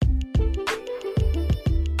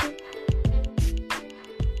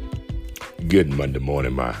Good Monday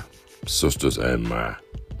morning, my sisters and my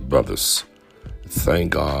brothers.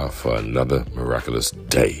 Thank God for another miraculous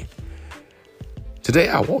day. Today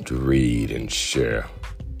I want to read and share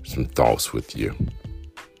some thoughts with you.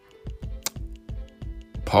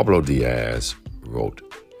 Pablo Diaz wrote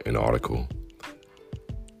an article.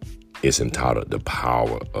 It's entitled The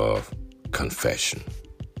Power of Confession.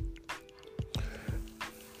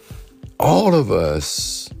 All of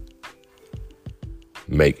us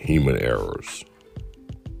make human errors.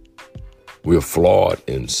 We're flawed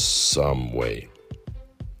in some way.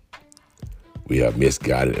 We have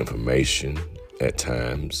misguided information at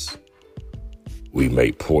times. We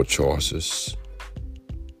make poor choices,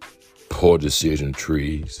 poor decision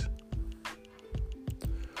trees.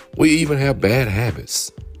 We even have bad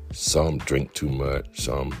habits. Some drink too much,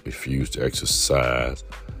 some refuse to exercise,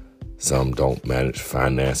 some don't manage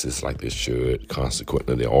finances like they should.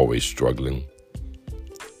 Consequently, they're always struggling.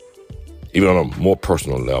 Even on a more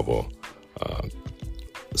personal level,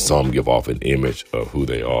 some give off an image of who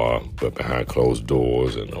they are, but behind closed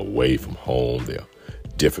doors and away from home, they're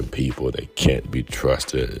different people. They can't be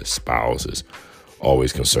trusted. Their spouse is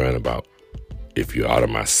always concerned about, if you're out of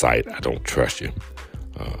my sight, I don't trust you.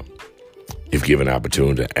 If given an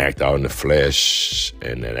opportunity to act out in the flesh,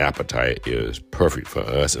 and that appetite is perfect for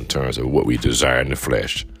us in terms of what we desire in the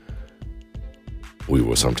flesh, we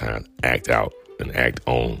will sometimes act out and act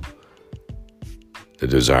on the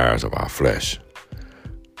desires of our flesh.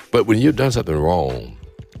 But when you've done something wrong,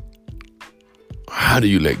 how do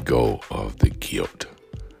you let go of the guilt?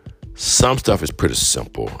 Some stuff is pretty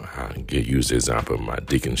simple. I use the example my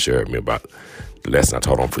deacon shared with me about the lesson I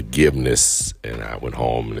taught on forgiveness, and I went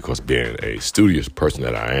home, and of course, being a studious person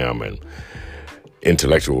that I am and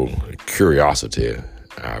intellectual curiosity,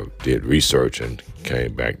 I did research and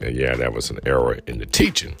came back that, that was an error in the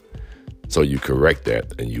teaching. So you correct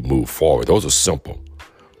that and you move forward. Those are simple.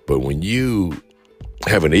 But when you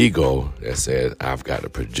have an ego that says, I've got to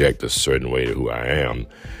project a certain way to who I am,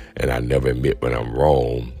 and I never admit when I'm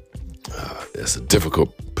wrong, it's a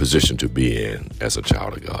difficult position to be in as a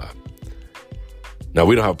child of God. Now,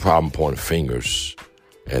 we don't have a problem pointing fingers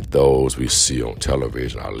at those we see on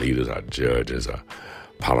television, our leaders, our judges, our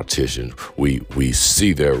politicians. We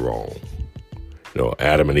see they're wrong. You know,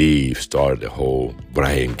 Adam and Eve started the whole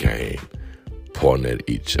blame game, pointing at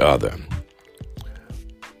each other.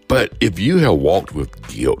 But if you have walked with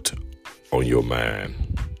guilt on your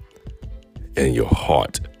mind and your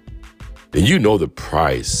heart, then you know the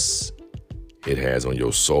price it has on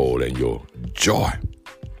your soul and your joy.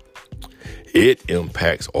 It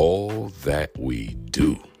impacts all that we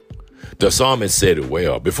do. The psalmist said it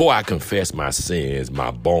well. Before I confessed my sins,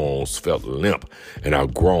 my bones felt limp, and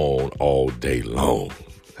I've groaned all day long.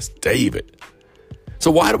 That's David.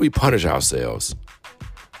 So why do we punish ourselves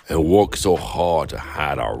and work so hard to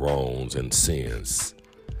hide our wrongs and sins?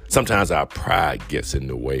 Sometimes our pride gets in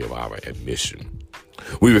the way of our admission.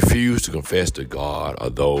 We refuse to confess to God or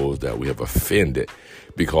those that we have offended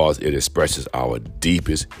because it expresses our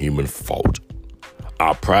deepest human fault.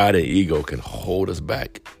 Our pride and ego can hold us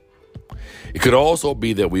back. It could also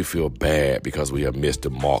be that we feel bad because we have missed the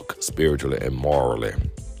mark spiritually and morally.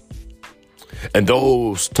 And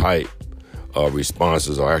those type of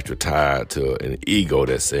responses are actually tied to an ego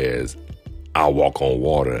that says, I walk on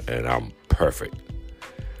water and I'm perfect.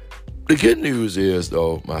 The good news is,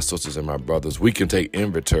 though, my sisters and my brothers, we can take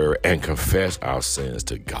inventory and confess our sins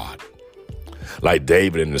to God. Like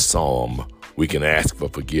David in the Psalm, we can ask for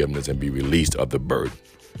forgiveness and be released of the burden.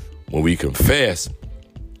 When we confess,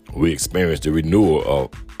 we experience the renewal of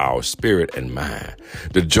our spirit and mind,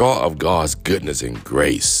 the joy of God's goodness and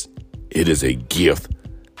grace. It is a gift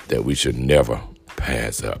that we should never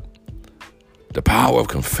pass up. The power of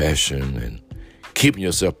confession and keeping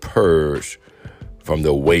yourself purged from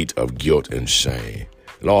the weight of guilt and shame.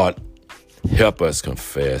 Lord, help us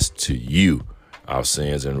confess to you our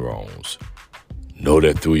sins and wrongs. Know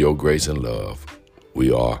that through your grace and love,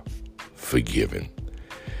 we are forgiven.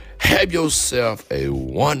 Have yourself a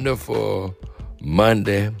wonderful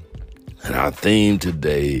Monday. And our theme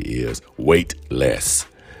today is wait less,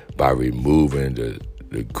 by removing the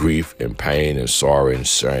grief and pain and sorrow and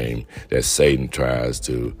shame that Satan tries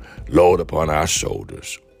to load upon our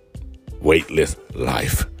shoulders. Weightless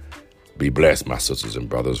life. Be blessed, my sisters and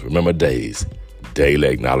brothers. Remember daily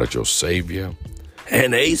acknowledge your Savior,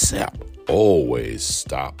 and ASAP, always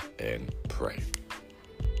stop and pray.